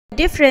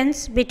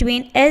Difference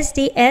between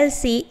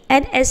SDLC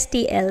and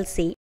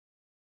STLC.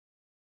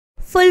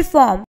 Full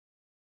form.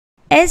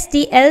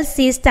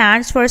 SDLC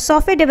stands for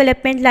Software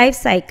Development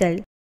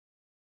Lifecycle,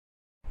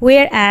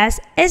 whereas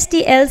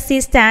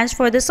STLC stands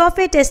for the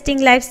Software Testing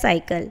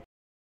Lifecycle.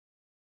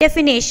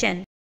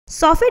 Definition.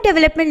 Software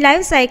development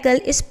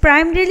lifecycle is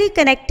primarily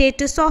connected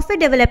to software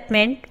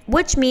development,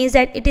 which means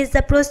that it is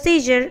the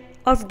procedure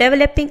of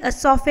developing a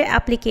software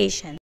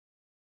application.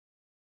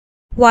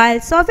 While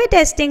software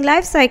testing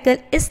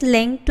lifecycle is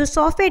linked to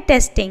software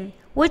testing,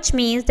 which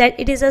means that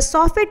it is a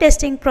software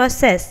testing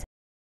process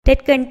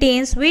that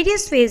contains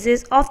various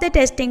phases of the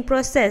testing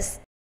process.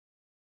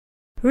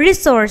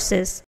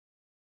 Resources.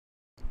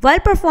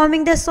 While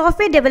performing the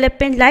software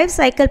development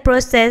lifecycle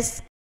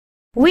process,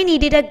 we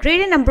needed a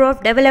greater number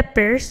of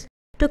developers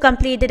to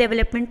complete the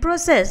development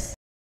process.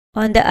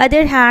 On the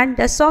other hand,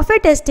 the software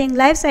testing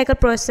lifecycle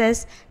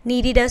process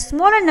needed a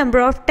smaller number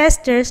of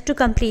testers to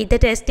complete the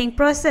testing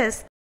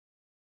process.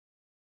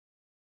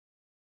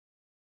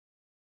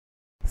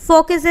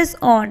 Focuses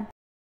on.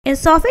 In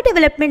software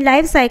development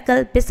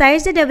lifecycle,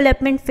 besides the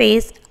development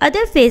phase,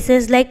 other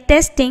phases like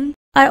testing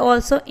are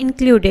also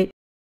included.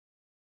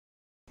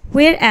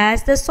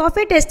 Whereas the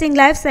software testing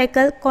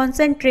lifecycle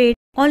concentrates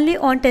only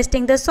on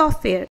testing the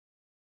software.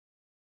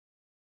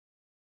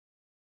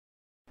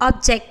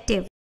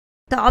 Objective.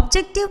 The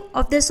objective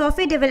of the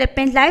software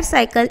development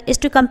lifecycle is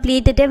to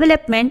complete the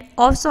development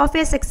of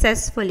software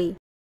successfully,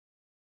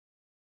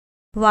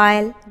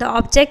 while the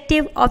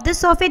objective of the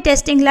software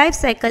testing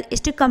lifecycle is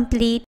to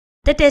complete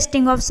the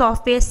testing of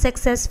software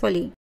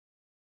successfully.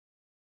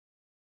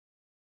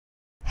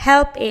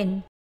 Help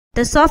in.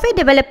 The software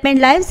development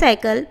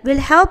lifecycle will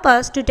help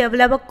us to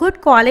develop a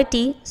good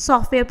quality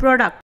software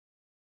product,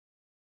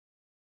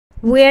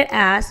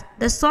 whereas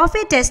the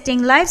software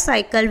testing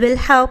lifecycle will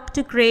help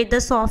to create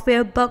the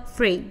software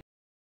bug-free.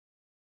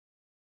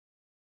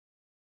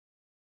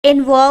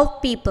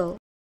 Involve people.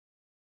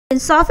 In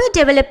software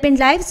development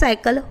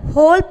lifecycle,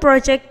 whole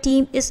project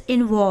team is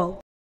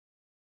involved,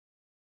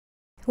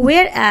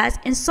 whereas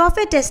in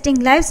software testing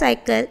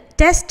lifecycle,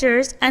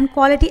 testers and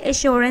quality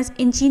assurance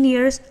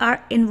engineers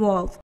are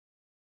involved.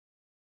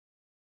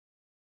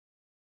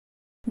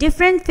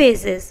 Different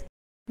phases.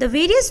 The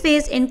various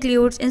phases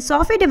included in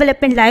software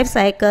development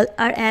lifecycle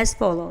are as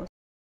follows: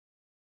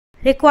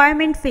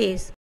 requirement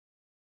phase,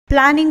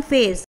 planning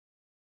phase,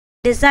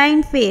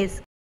 design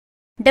phase,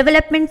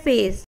 development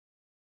phase,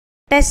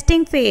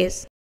 testing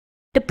phase,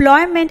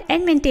 deployment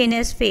and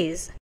maintenance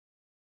phase.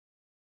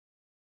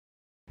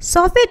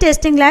 Software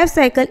testing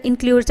lifecycle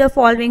includes the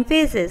following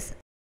phases: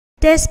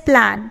 test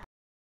plan,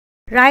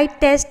 write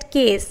test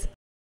case,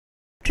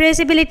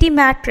 traceability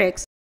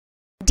matrix,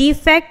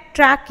 defect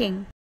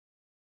tracking,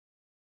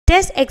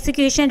 test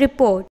execution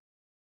report,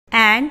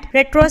 and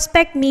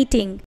retrospect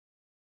meeting.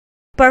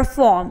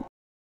 Perform.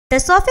 The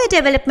software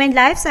development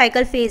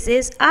lifecycle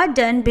phases are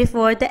done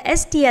before the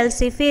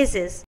STLC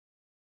phases,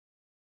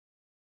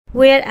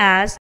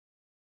 whereas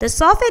the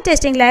software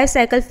testing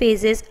lifecycle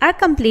phases are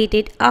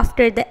completed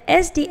after the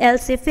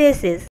SDLC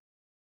phases.